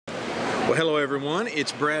Well, hello everyone.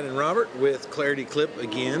 It's Brad and Robert with Clarity Clip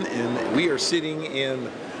again, and we are sitting in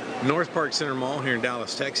North Park Center Mall here in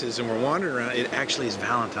Dallas, Texas, and we're wandering around. It actually is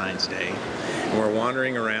Valentine's Day, and we're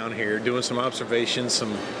wandering around here doing some observations,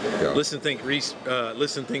 some listen,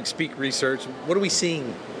 think, speak research. What are we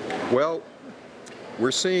seeing? Well,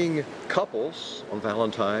 we're seeing couples on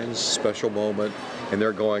Valentine's special moment, and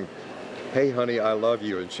they're going, "Hey, honey, I love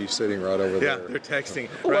you," and she's sitting right over there. Yeah, they're texting.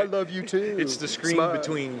 Oh, right? I love you too. It's the screen Smile.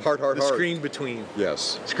 between. Heart, heart, the heart. screen between.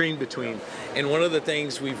 Yes. Screen between. And one of the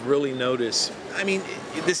things we've really noticed, I mean,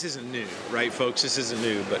 this isn't new, right, folks? This isn't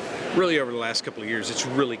new, but really over the last couple of years, it's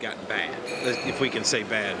really gotten bad, if we can say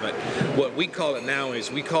bad. But what we call it now is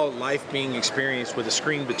we call it life being experienced with a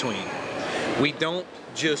screen between. We don't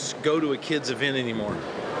just go to a kid's event anymore.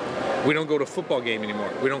 We don't go to a football game anymore.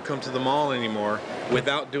 We don't come to the mall anymore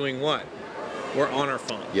without doing what? We're on our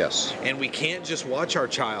phone. Yes. And we can't just watch our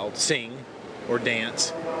child sing or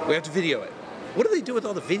dance. We have to video it. What do they do with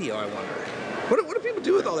all the video, I wonder? What do people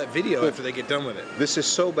do with all that video after they get done with it? This is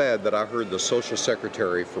so bad that I heard the social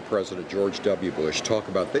secretary for President George W. Bush talk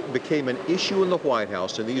about it became an issue in the White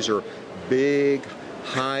House, and these are big,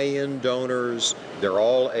 high-end donors. They're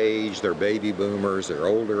all age, they're baby boomers, they're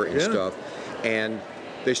older and stuff. And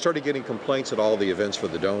they started getting complaints at all the events for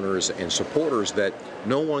the donors and supporters that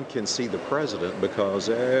no one can see the president because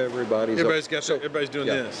everybody's doing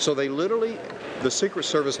this. So they literally, the Secret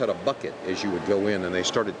Service had a bucket as you would go in, and they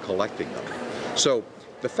started collecting them. So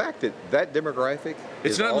the fact that that demographic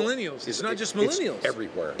it's not millennials. It's not just millennials. It's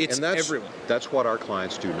everywhere. It's everyone. That's what our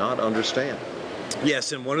clients do not understand.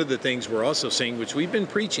 Yes, and one of the things we're also seeing, which we've been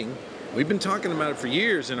preaching, we've been talking about it for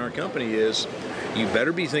years in our company, is you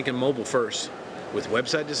better be thinking mobile first. With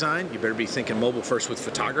website design, you better be thinking mobile first with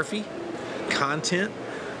photography, content.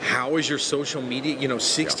 How is your social media?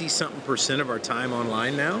 60-something% of our time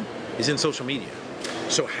online now is in social media.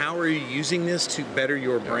 So how are you using this to better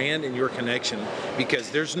your brand and your connection?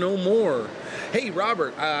 Because there's no more, hey,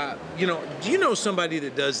 Robert, do you know somebody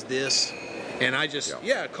that does this? And I just,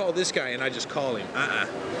 call this guy, and I just call him.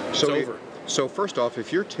 It's over. So first off,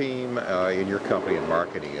 if your team in your company in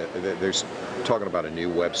marketing, they're talking about a new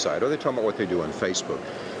website, or they're talking about what they do on Facebook,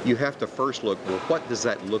 you have to first look, well, what does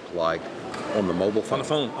that look like on the mobile phone? On the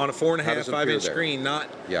phone, on a 4.5, 5-inch screen, not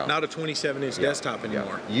a 27-inch desktop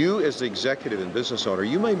anymore. You as the executive and business owner,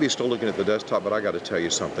 you may be still looking at the desktop, but I got to tell you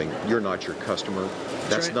something, you're not your customer.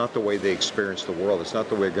 That's not the way they experience the world. It's not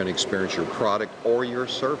the way they're going to experience your product or your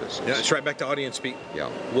services. Yeah, it's right back to audience speak. Yeah.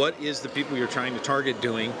 What is the people you're trying to target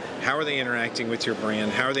doing? How are they interacting with your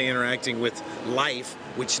brand? How are they interacting with life,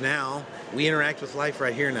 which now we interact with life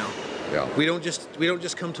right here now. Yeah. We don't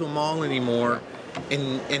just come to a mall anymore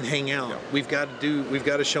and hang out. We've got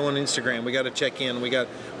to show on Instagram. We got to check in. We got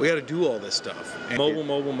to do all this stuff.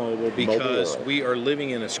 Mobile, because we are living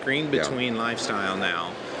in a screen between lifestyle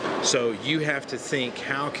now. So you have to think,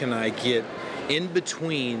 how can I get in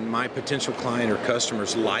between my potential client or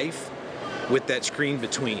customer's life with that screen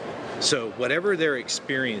between? So whatever they're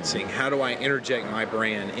experiencing, how do I interject my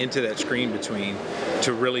brand into that screen between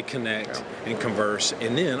to really connect and converse,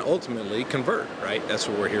 and then ultimately convert, right? That's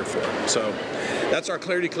what we're here for. So that's our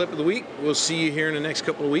Clarity Clip of the week. We'll see you here in the next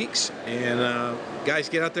couple of weeks. And guys,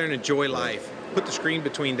 get out there and enjoy life. Put the screen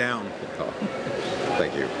between down.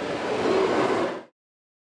 Thank you.